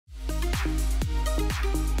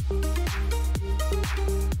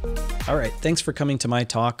All right, thanks for coming to my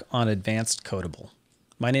talk on advanced Codable.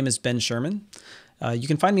 My name is Ben Scheirman. You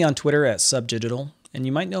can find me on Twitter at subdigital, and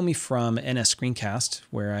you might know me from NS Screencast,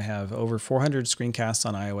 where I have over 400 screencasts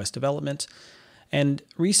on iOS development. And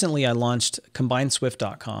recently I launched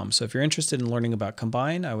combineswift.com, so if you're interested in learning about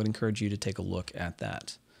Combine, I would encourage you to take a look at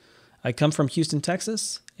that. I come from Houston,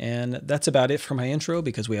 Texas, and that's about it for my intro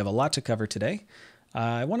because we have a lot to cover today.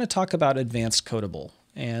 I want to talk about advanced Codable.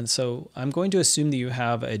 And so I'm going to assume that you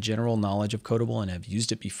have a general knowledge of Codable and have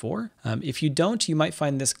used it before. If you don't, you might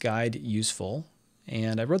find this guide useful.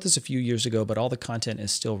 And I wrote this a few years ago, but all the content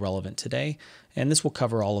is still relevant today. And this will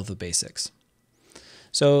cover all of the basics.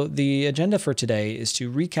 So the agenda for today is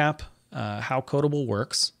to recap how Codable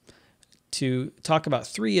works, to talk about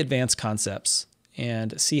 3 advanced concepts,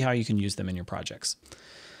 and see how you can use them in your projects.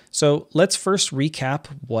 So let's first recap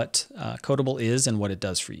what Codable is and what it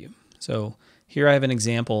does for you. So here I have an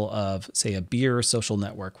example of, say, a beer social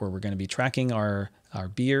network where we're going to be tracking our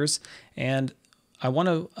beers. And I want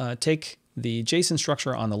to take the JSON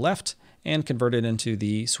structure on the left and convert it into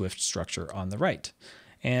the Swift structure on the right.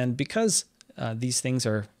 And because these things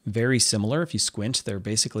are very similar, if you squint, they're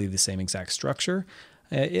basically the same exact structure,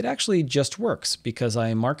 it actually just works because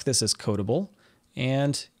I mark this as Codable,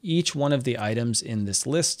 and each one of the items in this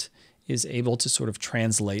list is able to sort of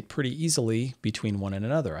translate pretty easily between one and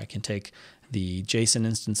another. I can take the JSON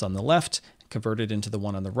instance on the left, convert it into the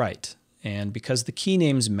one on the right. And because the key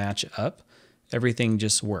names match up, everything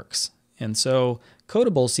just works. And so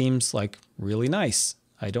Codable seems like really nice.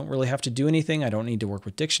 I don't really have to do anything. I don't need to work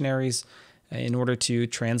with dictionaries in order to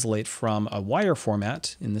translate from a wire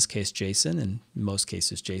format, in this case JSON, in most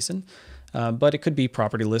cases JSON, but it could be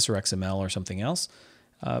property list or XML or something else.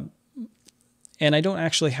 And I don't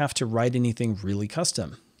actually have to write anything really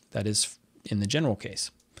custom. That is in the general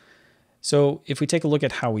case. So if we take a look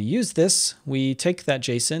at how we use this, we take that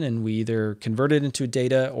JSON and we either convert it into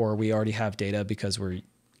data or we already have data because we're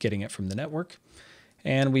getting it from the network.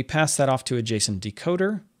 And we pass that off to a JSON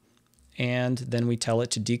decoder, and then we tell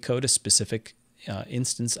it to decode a specific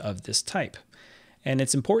instance of this type. And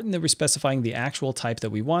it's important that we're specifying the actual type that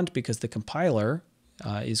we want because the compiler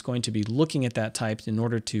is going to be looking at that type in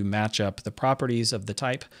order to match up the properties of the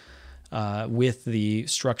type with the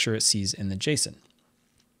structure it sees in the JSON.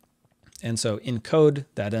 And so in code,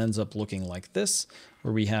 that ends up looking like this,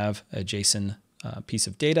 where we have a JSON piece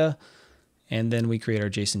of data, and then we create our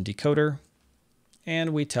JSON decoder,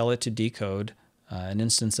 and we tell it to decode an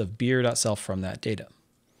instance of beer.self from that data.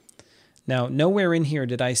 Now, nowhere in here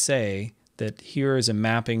did I say that here is a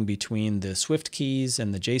mapping between the Swift keys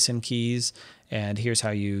and the JSON keys, and here's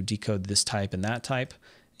how you decode this type and that type.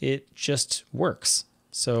 It just works.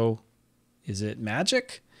 So is it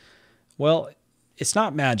magic? Well, it's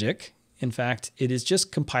not magic. In fact, it is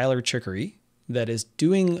just compiler trickery that is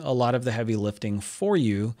doing a lot of the heavy lifting for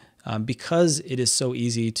you because it is so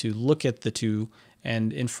easy to look at the two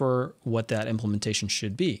and infer what that implementation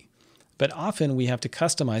should be. But often we have to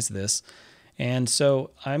customize this. And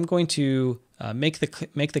so I'm going to make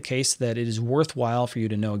the case that it is worthwhile for you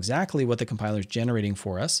to know exactly what the compiler is generating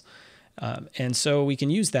for us. And so we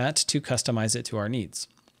can use that to customize it to our needs.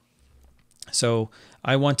 So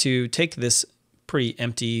I want to take this pretty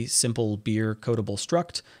empty, simple beer Codable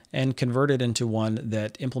struct and convert it into one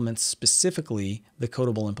that implements specifically the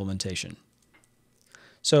Codable implementation.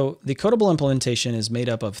 So the Codable implementation is made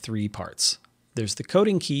up of 3 parts. There's the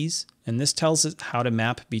coding keys, and this tells it how to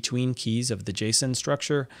map between keys of the JSON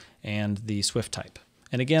structure and the Swift type.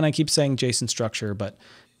 And again, I keep saying JSON structure, but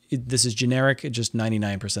this is generic. Just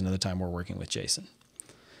 99% of the time we're working with JSON.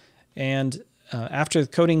 And after the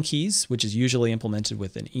coding keys, which is usually implemented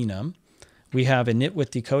with an enum, we have a init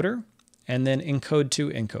with decoder and then encode to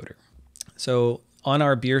encoder. So on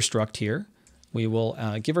our beer struct here, we will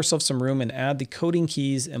give ourselves some room and add the coding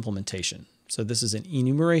keys implementation. So this is an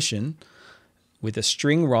enumeration with a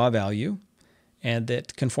string raw value and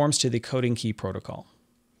that conforms to the coding key protocol.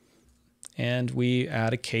 And we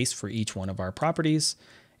add a case for each one of our properties.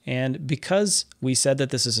 And because we said that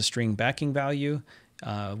this is a string backing value,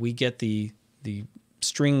 we get the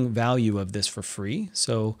string value of this for free.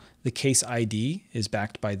 So the case ID is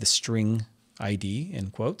backed by the string ID in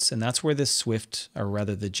quotes, and that's where this Swift, or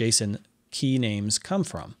rather the JSON key names come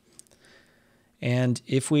from. And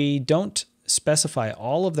if we don't specify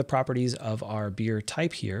all of the properties of our beer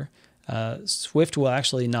type here, Swift will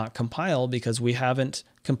actually not compile because we haven't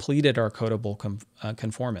completed our Codable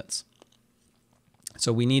conformance.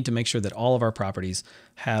 So we need to make sure that all of our properties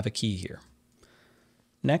have a key here.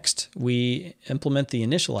 Next, we implement the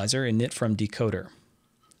initializer init from decoder.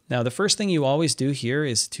 Now, the first thing you always do here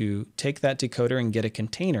is to take that decoder and get a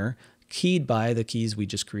container keyed by the keys we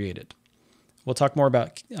just created. We'll talk more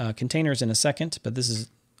about containers in a second, but this is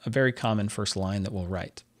a very common first line that we'll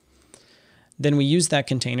write. Then we use that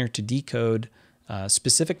container to decode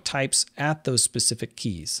specific types at those specific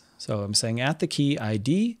keys. So I'm saying at the key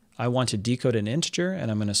ID, I want to decode an integer,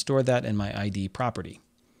 and I'm going to store that in my ID property.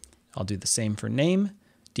 I'll do the same for name,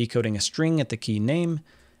 decoding a string at the key name,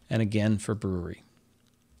 and again for brewery.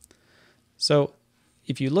 So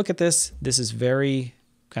if you look at this, this is very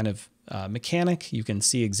kind of mechanic. You can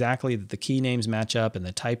see exactly that the key names match up and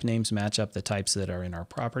the type names match up the types that are in our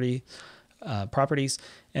properties.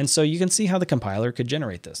 And so you can see how the compiler could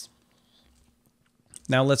generate this.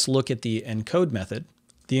 Now let's look at the encode method.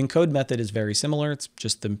 The encode method is very similar. It's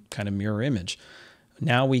just the kind of mirror image.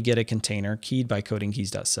 Now we get a container keyed by coding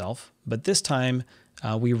keys.self, but this time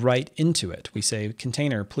we write into it. We say,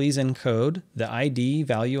 container, please encode the ID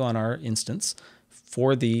value on our instance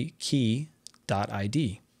for the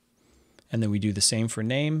key.id. And then we do the same for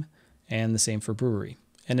name and the same for brewery.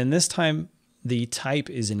 And in this time, the type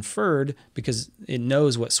is inferred because it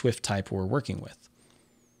knows what Swift type we're working with.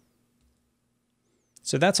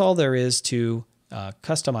 So that's all there is to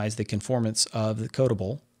customize the conformance of the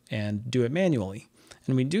Codable and do it manually.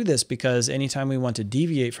 And we do this because anytime we want to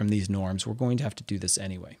deviate from these norms, we're going to have to do this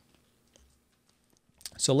anyway.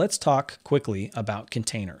 So let's talk quickly about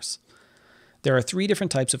containers. There are three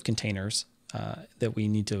different types of containers that we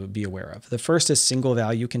need to be aware of. The first is single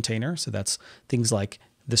value container. So that's things like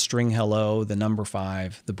the string hello, the number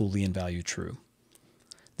 5, the Boolean value true.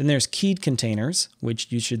 Then there's keyed containers,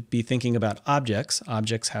 which you should be thinking about objects.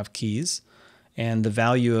 Objects have keys. And the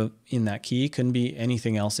value in that key can be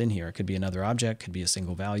anything else in here. It could be another object, could be a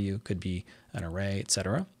single value, could be an array,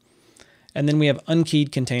 etc. And then we have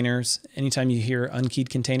unkeyed containers. Anytime you hear unkeyed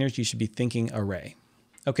containers, you should be thinking array.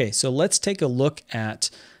 Okay, so let's take a look at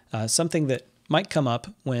something that might come up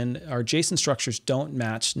when our JSON structures don't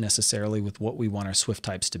match necessarily with what we want our Swift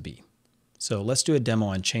types to be. So let's do a demo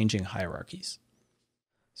on changing hierarchies.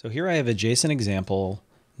 So here I have a JSON example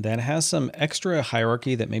that has some extra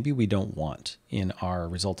hierarchy that maybe we don't want in our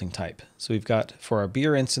resulting type. So we've got, for our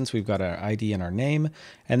beer instance, we've got our ID and our name,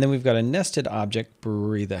 and then we've got a nested object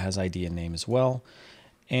brewery that has ID and name as well.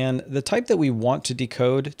 And the type that we want to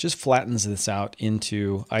decode just flattens this out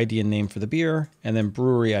into ID and name for the beer, and then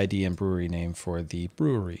brewery ID and brewery name for the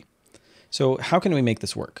brewery. So how can we make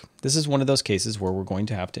this work? This is one of those cases where we're going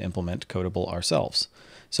to have to implement Codable ourselves.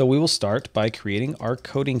 So we will start by creating our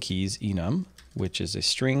coding keys enum, which is a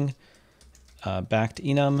string backed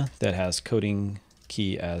enum that has coding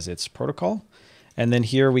key as its protocol. And then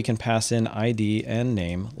here we can pass in ID and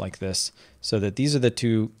name like this, so that these are the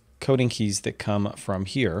two coding keys that come from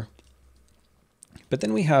here. But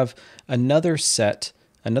then we have another set,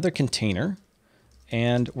 another container,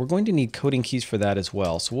 and we're going to need coding keys for that as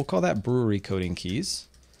well. So we'll call that brewery coding keys.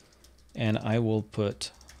 And I will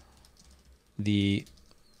put the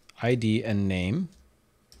ID and name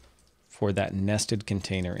for that nested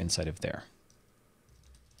container inside of there.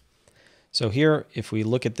 So here, if we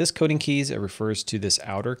look at this coding keys, it refers to this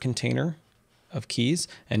outer container of keys.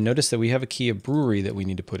 And notice that we have a key of brewery that we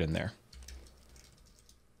need to put in there.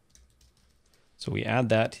 So we add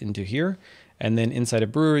that into here. And then inside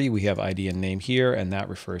of brewery, we have ID and name here, and that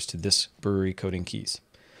refers to this brewery coding keys.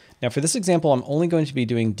 Now for this example, I'm only going to be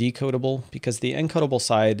doing decodable because the encodable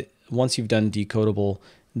side, once you've done decodable,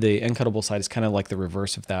 the encodable side is kind of like the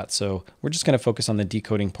reverse of that. So we're just going to focus on the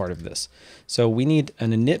decoding part of this. So we need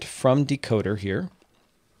an init from decoder here.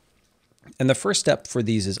 And the first step for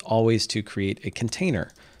these is always to create a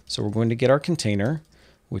container. So we're going to get our container,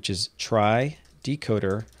 which is try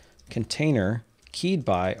decoder container keyed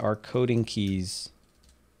by our coding keys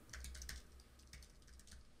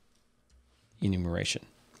enumeration.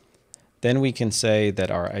 Then we can say that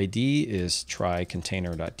our ID is try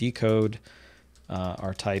container.decode.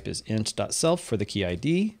 Our type is int.self for the key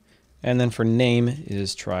ID. And then for name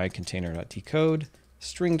is try container.decode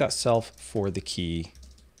string.self for the key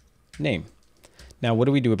name. Now, what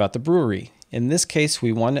do we do about the brewery? In this case,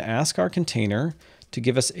 we want to ask our container to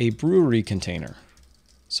give us a brewery container.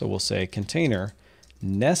 So we'll say container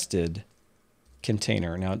nested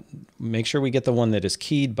container. Now, make sure we get the one that is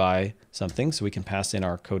keyed by something so we can pass in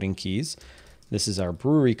our coding keys. This is our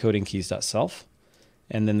brewery coding keys.self.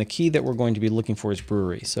 And then the key that we're going to be looking for is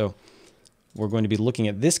brewery. So we're going to be looking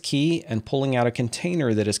at this key and pulling out a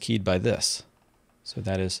container that is keyed by this. So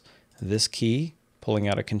that is this key pulling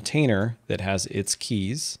out a container that has its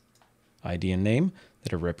keys, ID and name,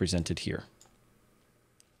 that are represented here.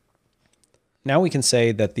 Now we can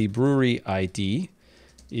say that the brewery ID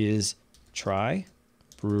is try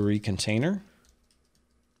brewery container,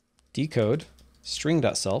 decode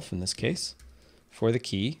string.self in this case for the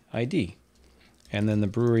key ID. And then the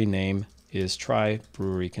brewery name is try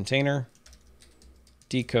brewery container,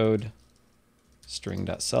 decode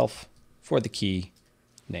string.self for the key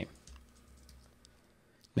name.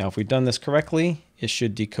 Now, if we've done this correctly, it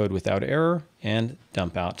should decode without error and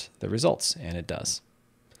dump out the results, and it does.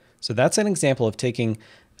 So that's an example of taking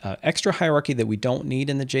extra hierarchy that we don't need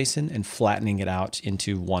in the JSON and flattening it out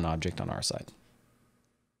into one object on our side.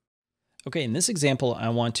 Okay, in this example, I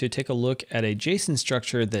want to take a look at a JSON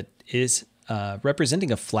structure that is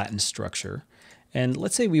representing a flattened structure. And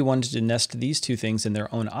let's say we wanted to nest these two things in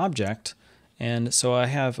their own object. And so I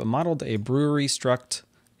have modeled a brewery struct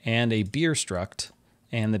and a beer struct,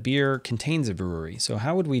 and the beer contains a brewery. So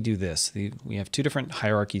how would we do this? We have two different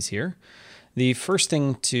hierarchies here. The first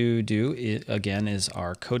thing to do, again, is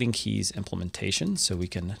our coding keys implementation. So we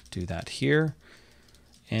can do that here.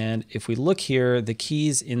 And if we look here, the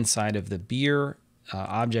keys inside of the beer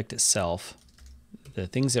object itself, the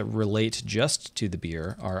things that relate just to the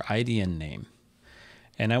beer are ID and name.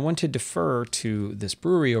 And I want to defer to this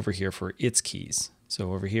brewery over here for its keys.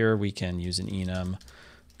 So over here, we can use an enum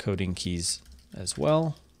coding keys as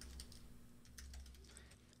well.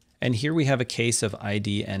 And here we have a case of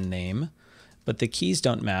ID and name, but the keys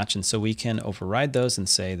don't match. And so we can override those and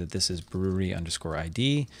say that this is brewery underscore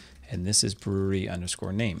ID and this is brewery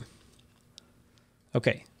underscore name.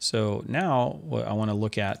 Okay, so now what I want to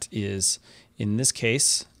look at is, in this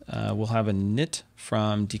case, we'll have a init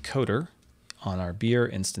from decoder on our beer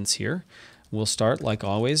instance here. We'll start, like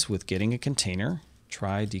always, with getting a container,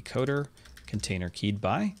 try decoder container keyed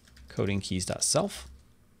by coding keys.self.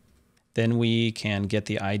 Then we can get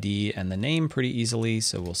the ID and the name pretty easily.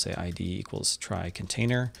 So we'll say ID equals try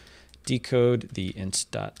container, decode the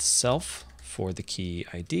int.self for the key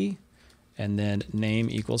ID, and then name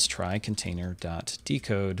equals try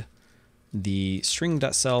container.decode the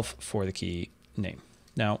string.self for the key name.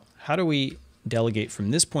 Now, how do we delegate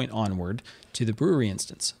from this point onward to the brewery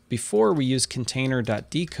instance? Before, we use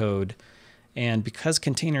container.decode, and because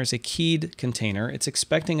container is a keyed container, it's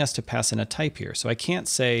expecting us to pass in a type here. So I can't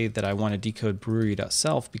say that I want to decode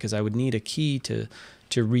brewery.self because I would need a key to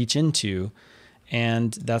reach into,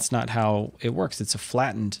 and that's not how it works. It's a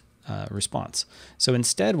flattened response. So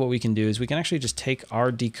instead, what we can do is we can actually just take our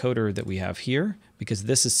decoder that we have here, because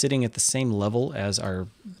this is sitting at the same level as our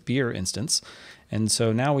beer instance. And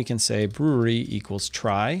so now we can say brewery equals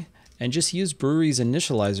try, and just use brewery's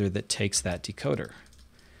initializer that takes that decoder.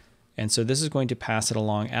 And so this is going to pass it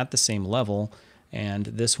along at the same level, and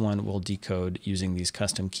this one will decode using these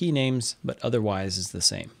custom key names, but otherwise is the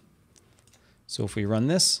same. So if we run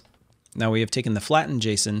this, now we have taken the flattened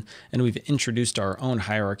JSON and we've introduced our own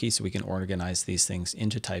hierarchy so we can organize these things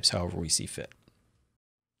into types however we see fit.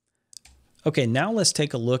 Okay, now let's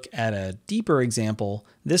take a look at a deeper example.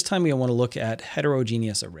 This time we want to look at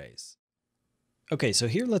heterogeneous arrays. Okay, so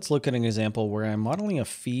here let's look at an example where I'm modeling a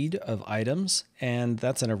feed of items, and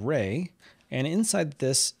that's an array. And inside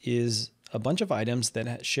this is a bunch of items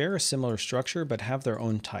that share a similar structure but have their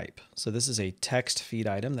own type. So this is a text feed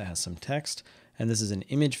item that has some text, and this is an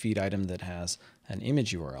image feed item that has an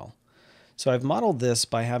image URL. So I've modeled this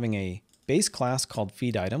by having a base class called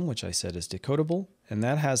feed item, which I said is decodable, and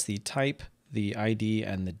that has the type, the ID,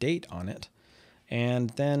 and the date on it. And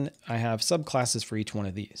then I have subclasses for each one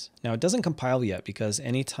of these. Now, it doesn't compile yet because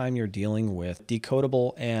anytime you're dealing with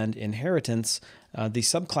decodable and inheritance, the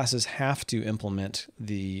subclasses have to implement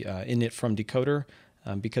the init from decoder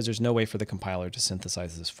because there's no way for the compiler to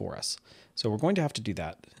synthesize this for us. So we're going to have to do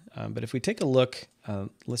that. But if we take a look,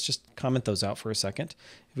 let's just comment those out for a second.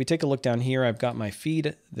 If we take a look down here, I've got my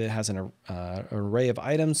feed that has an array of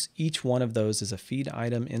items. Each one of those is a feed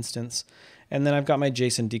item instance. And then I've got my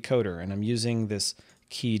JSON decoder, and I'm using this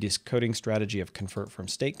key decoding strategy of convert from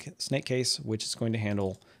snake case, which is going to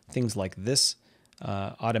handle things like this,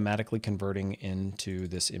 automatically converting into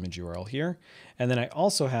this image URL here. And then I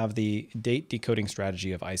also have the date decoding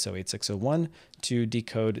strategy of ISO 8601 to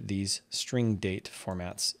decode these string date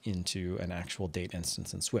formats into an actual date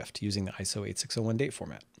instance in Swift using the ISO 8601 date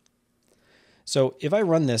format. So if I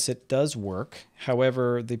run this, it does work.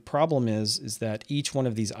 However, the problem is that each one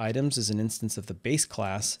of these items is an instance of the base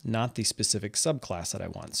class, not the specific subclass that I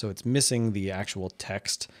want. So it's missing the actual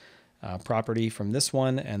text property from this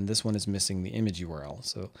one, and this one is missing the image URL.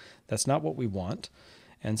 So that's not what we want.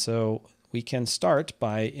 And so we can start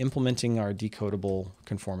by implementing our decodable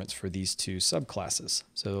conformance for these two subclasses.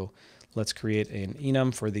 So let's create an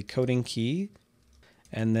enum for the coding key,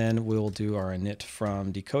 and then we'll do our init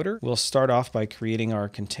from decoder. We'll start off by creating our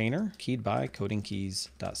container keyed by coding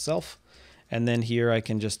keys.self. And then here I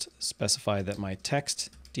can just specify that my text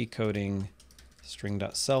decoding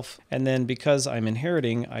string.self. And then because I'm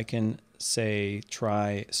inheriting, I can say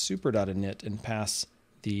try super.init and pass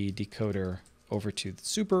the decoder over to the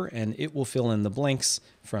super, and it will fill in the blanks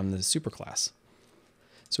from the super class.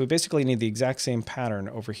 So we basically need the exact same pattern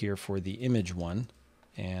over here for the image one.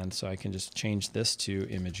 And so I can just change this to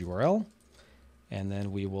image URL, and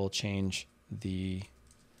then we will change the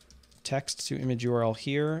text to image URL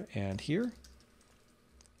here and here.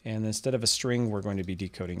 And instead of a string, we're going to be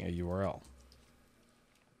decoding a URL.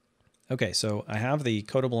 Okay, so I have the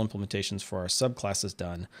codable implementations for our subclasses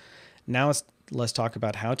done. Now let's talk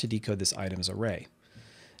about how to decode this items array.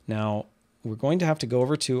 Now, we're going to have to go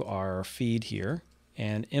over to our feed here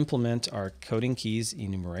and implement our coding keys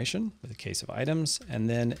enumeration with a case of items, and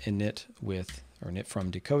then init with, or init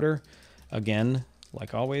from decoder. Again,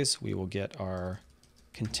 like always, we will get our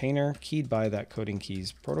container keyed by that coding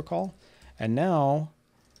keys protocol. And now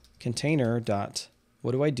container dot,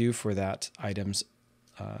 what do I do for that items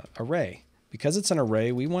array? Because it's an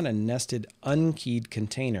array, we want a nested unkeyed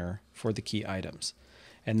container for the key items.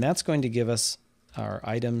 And that's going to give us our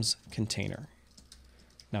items container.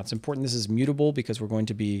 Now it's important this is mutable because we're going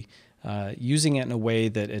to be using it in a way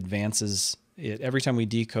that advances it. Every time we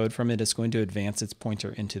decode from it, it's going to advance its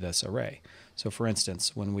pointer into this array. So for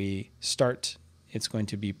instance, when we start, it's going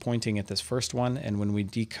to be pointing at this first one, and when we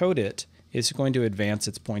decode it, it's going to advance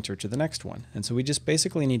its pointer to the next one. And so we just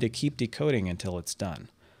basically need to keep decoding until it's done.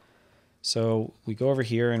 So we go over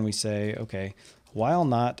here and we say, okay, while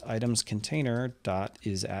not items container dot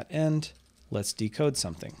is at end, let's decode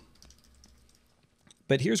something.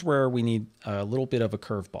 But here's where we need a little bit of a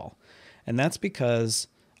curveball. And that's because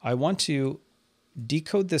I want to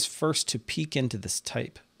decode this first to peek into this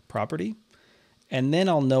type property. And then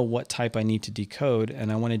I'll know what type I need to decode,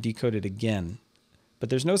 and I want to decode it again. But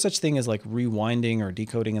there's no such thing as like rewinding or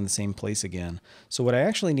decoding in the same place again. So what I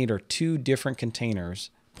actually need are two different containers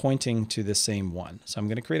pointing to the same one. So I'm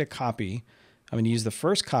going to create a copy. I'm going to use the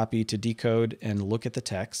first copy to decode and look at the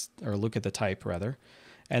text, or look at the type rather.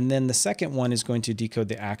 And then the second one is going to decode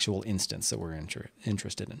the actual instance that we're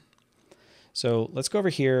interested in. So let's go over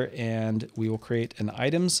here and we will create an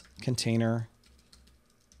items container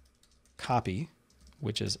copy,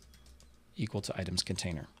 which is equal to items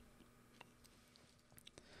container.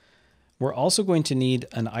 We're also going to need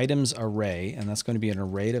an items array, and that's going to be an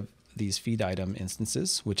array of these feed item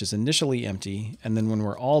instances, which is initially empty. And then when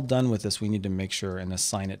we're all done with this, we need to make sure and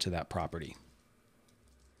assign it to that property.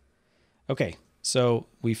 Okay, so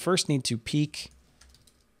we first need to peek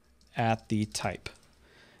at the type.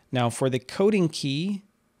 Now for the coding key,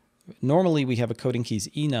 normally we have a coding keys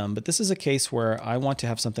enum, but this is a case where I want to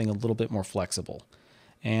have something a little bit more flexible.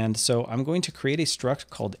 And so I'm going to create a struct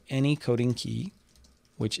called anyCodingKey,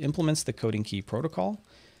 which implements the coding key protocol.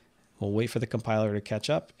 We'll wait for the compiler to catch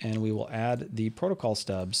up, and we will add the protocol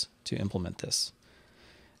stubs to implement this.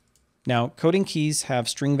 Now, coding keys have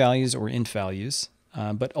string values or int values,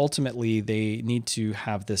 but ultimately they need to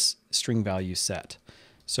have this string value set.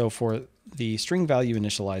 So for the string value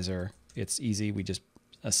initializer, it's easy. We just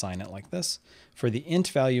assign it like this. For the int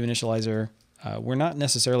value initializer, we're not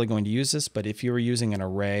necessarily going to use this, but if you were using an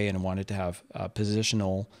array and wanted to have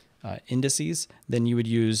positional indices, then you would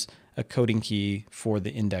use a coding key for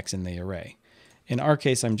the index in the array. In our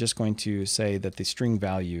case, I'm just going to say that the string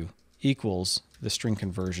value equals the string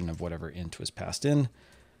conversion of whatever int was passed in,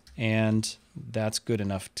 and that's good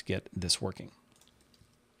enough to get this working.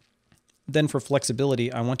 Then for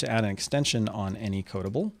flexibility, I want to add an extension on any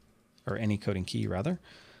codable, or any coding key rather,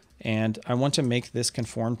 and I want to make this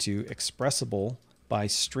conform to expressible by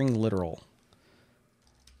string literal.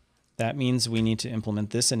 That means we need to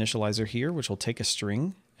implement this initializer here, which will take a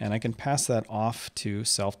string, and I can pass that off to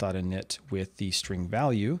self.init with the string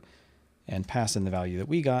value and pass in the value that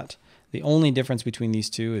we got. The only difference between these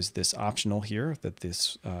two is this optional here that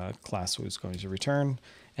this class was going to return,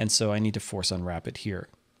 and so I need to force unwrap it here.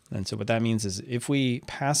 And so what that means is if we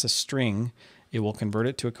pass a string, it will convert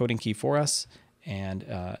it to a coding key for us and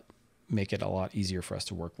make it a lot easier for us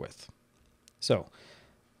to work with. So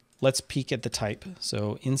let's peek at the type.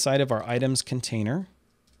 So inside of our items container,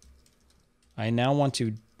 I now want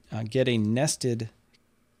to get a nested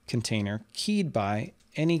container keyed by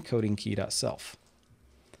anyCodingKey.self.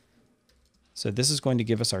 So this is going to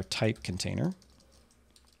give us our type container.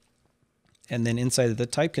 And then inside of the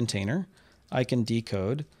type container, I can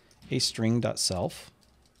decode a string.self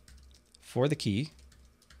for the key.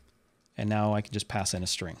 And now I can just pass in a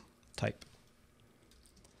string type.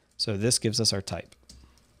 So this gives us our type.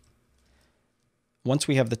 Once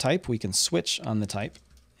we have the type, we can switch on the type,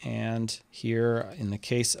 And here in the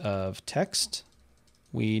case of text,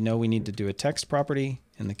 we know we need to do a text property.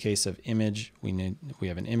 In the case of image, we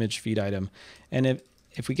have an image feed item. And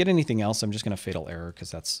if we get anything else, I'm just going to fatal error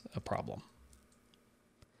because that's a problem.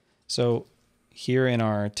 So here in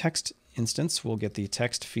our text instance, we'll get the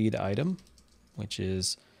text feed item, which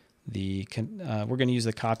is we're going to use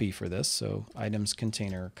the copy for this. So items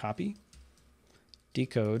container copy,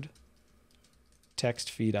 decode, text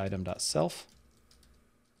feed item.self.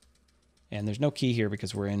 And there's no key here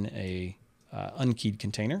because we're in a unkeyed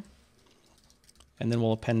container. And then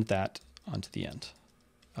we'll append that onto the end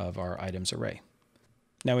of our items array.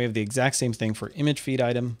 Now we have the exact same thing for image feed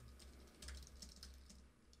item.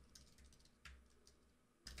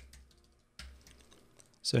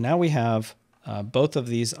 So now we have both of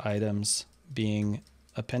these items being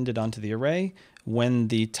appended onto the array when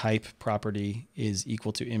the type property is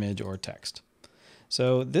equal to image or text.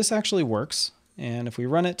 So this actually works. And if we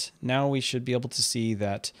run it, now we should be able to see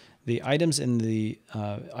that the items in the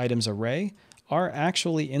items array are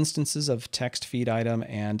actually instances of text feed item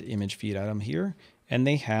and image feed item here. And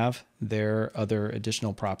they have their other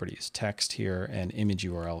additional properties, text here and image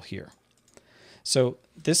URL here. So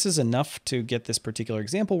this is enough to get this particular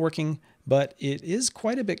example working, but it is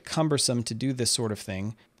quite a bit cumbersome to do this sort of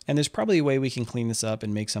thing. And there's probably a way we can clean this up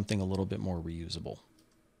and make something a little bit more reusable.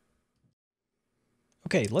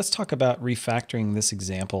 Okay, let's talk about refactoring this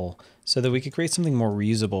example so that we could create something more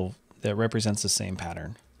reusable that represents the same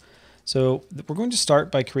pattern. So we're going to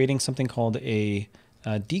start by creating something called a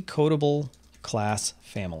decodable class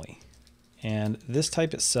family. And this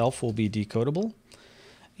type itself will be decodable.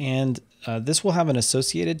 And this will have an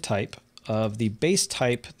associated type of the base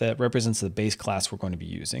type that represents the base class we're going to be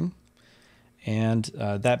using. And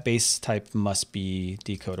that base type must be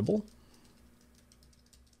decodable.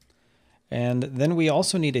 And then we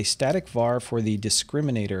also need a static var for the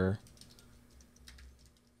discriminator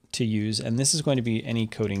to use, and this is going to be any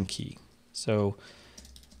coding key. So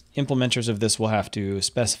implementers of this will have to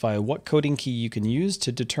specify what coding key you can use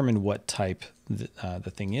to determine what type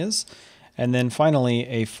the thing is. And then finally,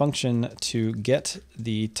 a function to get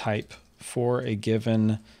the type for a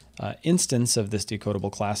given instance of this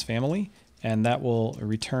decodable class family, and that will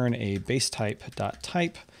return a base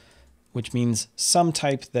type.type, which means some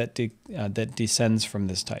type that descends from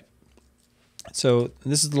this type. So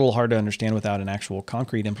this is a little hard to understand without an actual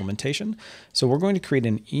concrete implementation. So we're going to create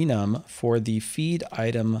an enum for the feed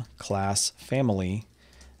item class family.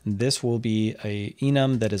 This will be a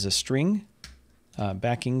enum that is a string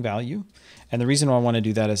backing value. And the reason why I want to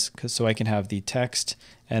do that is so I can have the text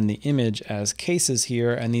and the image as cases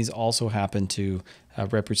here, and these also happen to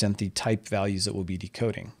represent the type values that we'll be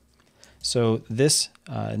decoding. So this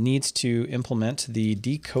needs to implement the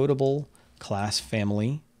decodable class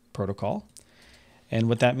family protocol. And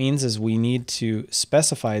what that means is we need to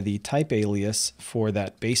specify the type alias for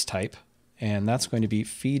that base type, and that's going to be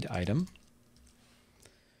feed item.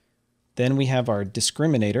 Then we have our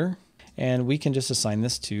discriminator, and we can just assign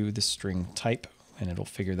this to the string type, and it'll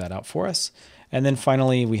figure that out for us. And then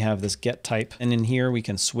finally, we have this get type, and in here we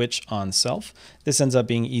can switch on self. This ends up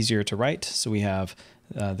being easier to write, so we have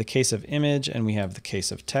the case of image, and we have the case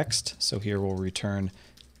of text. So here we'll return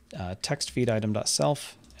text feed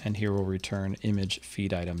item.self, and here we'll return image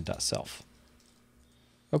feed item.self.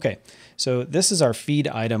 Okay, so this is our feed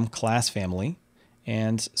item class family,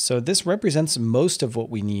 and so this represents most of what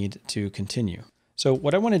we need to continue. So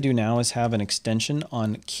what I want to do now is have an extension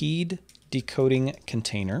on keyed decoding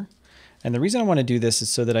container, and the reason I want to do this is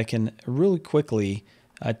so that I can really quickly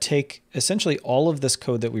take essentially all of this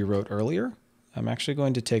code that we wrote earlier. I'm actually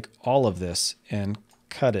going to take all of this and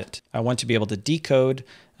cut it. I want to be able to decode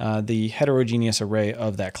the heterogeneous array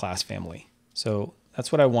of that class family. So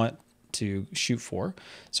that's what I want to shoot for.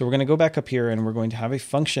 So we're going to go back up here and we're going to have a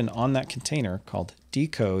function on that container called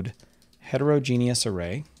decode heterogeneous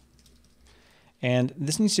array. And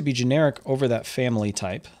this needs to be generic over that family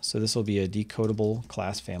type. So this will be a decodable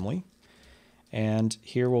class family. And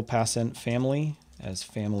here we'll pass in family as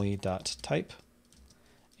family.type.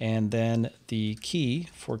 And then the key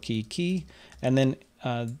for key. And then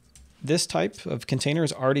this type of container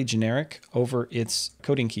is already generic over its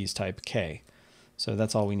coding keys type K. So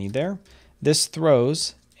that's all we need there. This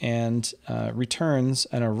throws and returns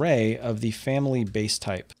an array of the family base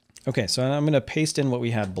type. Okay, so I'm going to paste in what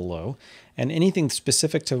we had below, and anything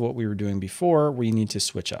specific to what we were doing before, we need to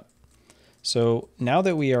switch up. So now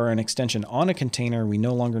that we are an extension on a container, we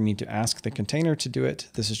no longer need to ask the container to do it.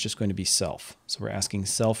 This is just going to be self. So we're asking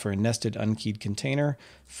self for a nested unkeyed container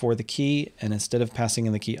for the key, and instead of passing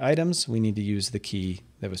in the key items, we need to use the key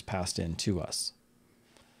that was passed in to us.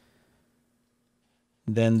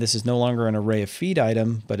 then this is no longer an array of feed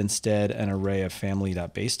item, but instead an array of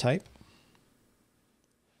family.baseType.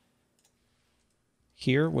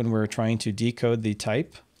 Here, when we're trying to decode the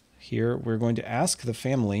type, here we're going to ask the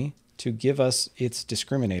family to give us its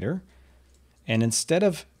discriminator. And instead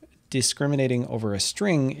of discriminating over a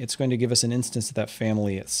string, it's going to give us an instance of that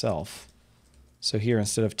family itself. So here,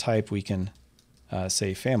 instead of type, we can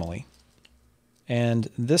say family. And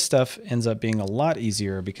this stuff ends up being a lot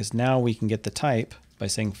easier because now we can get the type by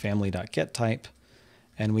saying family.getType,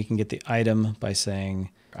 and we can get the item by saying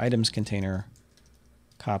items container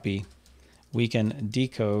copy. We can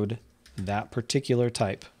decode that particular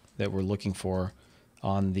type that we're looking for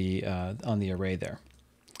on the array there.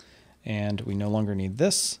 And we no longer need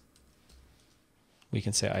this. We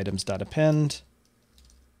can say items.append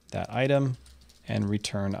that item and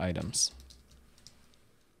return items.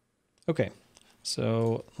 Okay,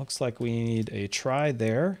 so looks like we need a try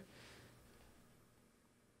there.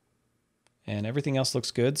 And everything else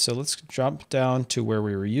looks good. So let's jump down to where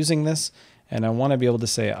we were using this. And I want to be able to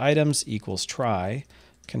say items equals try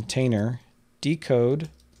container decode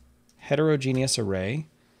heterogeneous array.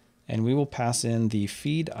 And we will pass in the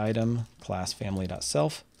feed item class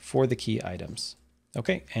family.self for the key items.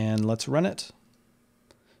 Okay, and let's run it.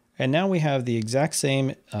 And now we have the exact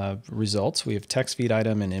same results. We have text feed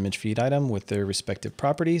item and image feed item with their respective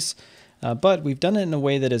properties. But we've done it in a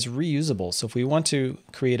way that is reusable. So if we want to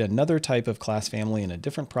create another type of class family in a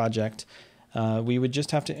different project, we would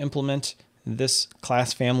just have to implement this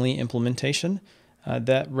class family implementation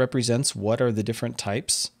that represents what are the different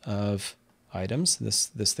types of items,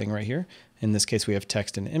 this thing right here. In this case, we have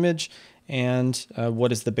text and image, and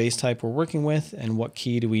what is the base type we're working with, and what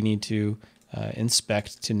key do we need to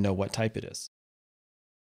inspect to know what type it is.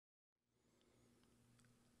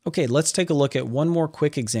 Okay, let's take a look at one more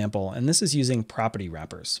quick example, and this is using property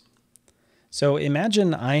wrappers. So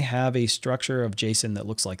imagine I have a structure of JSON that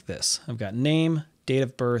looks like this. I've got name, date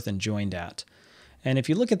of birth, and joined at. And if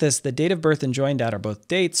you look at this, the date of birth and joined at are both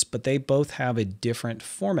dates, but they both have a different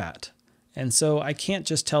format. And so I can't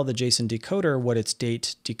just tell the JSON decoder what its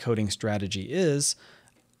date decoding strategy is.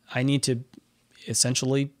 I need to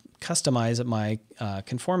essentially customize my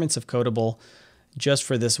conformance of Codable just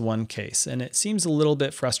for this one case. And it seems a little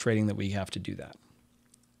bit frustrating that we have to do that.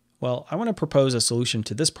 Well, I want to propose a solution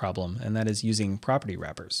to this problem, and that is using property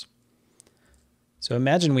wrappers. So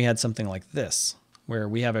imagine we had something like this, where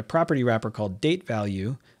we have a property wrapper called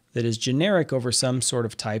dateValue that is generic over some sort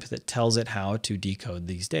of type that tells it how to decode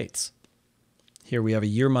these dates. Here we have a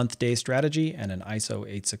year, month, day strategy and an ISO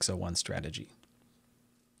 8601 strategy.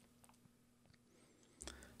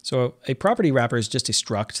 So a property wrapper is just a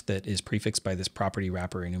struct that is prefixed by this property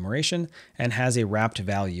wrapper enumeration and has a wrapped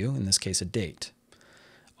value, in this case a date.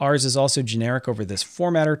 Ours is also generic over this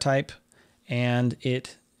formatter type, and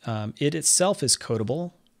it itself is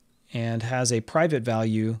codable and has a private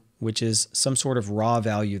value, which is some sort of raw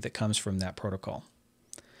value that comes from that protocol.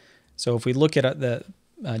 So if we look at the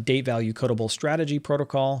date value codable strategy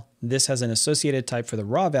protocol, this has an associated type for the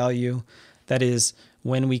raw value. That is,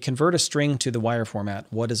 when we convert a string to the wire format,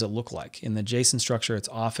 what does it look like? In the JSON structure, it's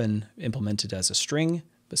often implemented as a string,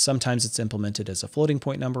 but sometimes it's implemented as a floating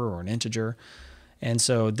point number or an integer. And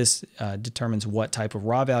so this determines what type of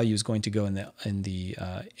raw value is going to go in the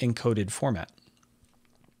encoded format.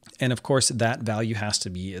 And of course, that value has to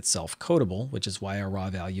be itself codable, which is why our raw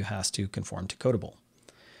value has to conform to Codable.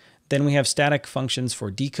 Then we have static functions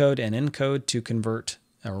for decode and encode to convert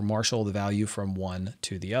or marshal the value from one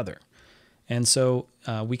to the other. And so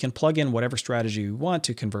we can plug in whatever strategy we want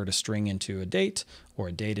to convert a string into a date or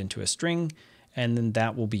a date into a string, and then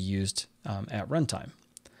that will be used at runtime.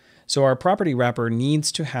 So our property wrapper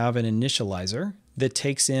needs to have an initializer that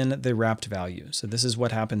takes in the wrapped value. So this is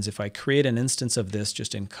what happens if I create an instance of this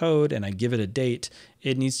just in code and I give it a date.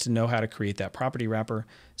 It needs to know how to create that property wrapper,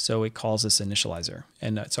 so it calls this initializer.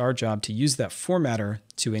 And it's our job to use that formatter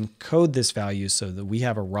to encode this value so that we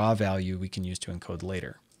have a raw value we can use to encode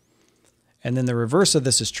later. And then the reverse of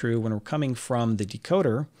this is true. When we're coming from the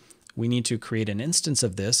decoder, we need to create an instance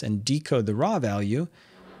of this and decode the raw value,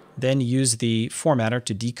 then use the formatter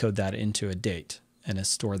to decode that into a date and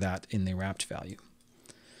store that in the wrapped value.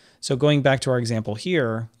 So going back to our example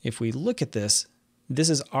here, if we look at this, this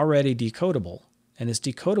is already decodable, and it's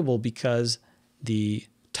decodable because the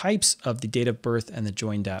types of the date of birth and the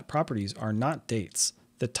joined at properties are not dates.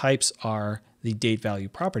 The types are the date value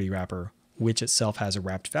property wrapper, which itself has a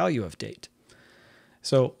wrapped value of date.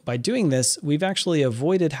 So by doing this, we've actually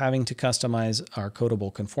avoided having to customize our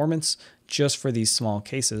Codable conformance just for these small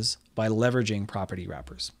cases by leveraging property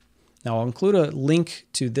wrappers. Now I'll include a link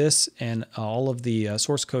to this and all of the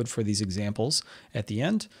source code for these examples at the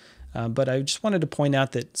end. But I just wanted to point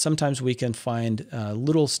out that sometimes we can find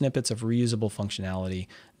little snippets of reusable functionality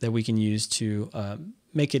that we can use to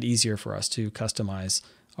make it easier for us to customize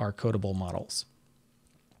our codable models.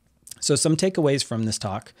 So some takeaways from this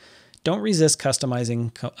talk: don't resist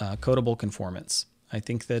customizing codable conformance. I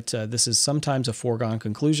think that this is sometimes a foregone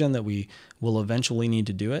conclusion that we will eventually need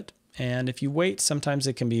to do it. And if you wait, sometimes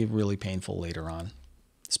it can be really painful later on,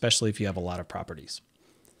 especially if you have a lot of properties.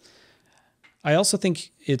 I also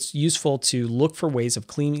think it's useful to look for ways of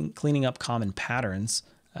cleaning up common patterns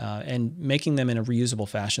and making them in a reusable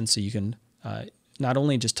fashion, so you can not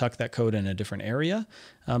only just tuck that code in a different area,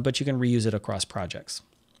 but you can reuse it across projects.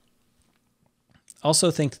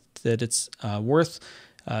 Also think that it's worth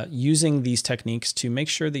using these techniques to make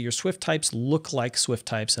sure that your Swift types look like Swift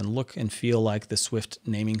types and look and feel like the Swift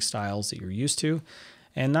naming styles that you're used to,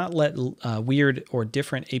 and not let weird or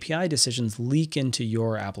different API decisions leak into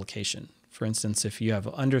your application. For instance, if you have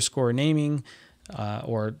underscore naming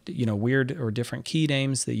or weird or different key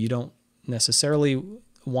names that you don't necessarily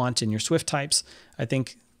want in your Swift types, I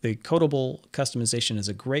think the Codable customization is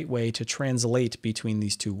a great way to translate between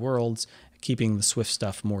these two worlds, keeping the Swift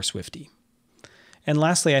stuff more Swifty. And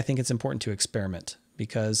lastly, I think it's important to experiment,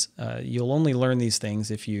 because you'll only learn these things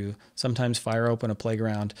if you sometimes fire open a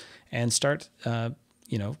playground and start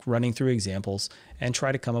running through examples and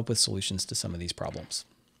try to come up with solutions to some of these problems.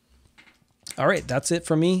 All right, that's it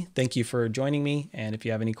from me. Thank you for joining me. And if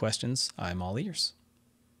you have any questions, I'm all ears.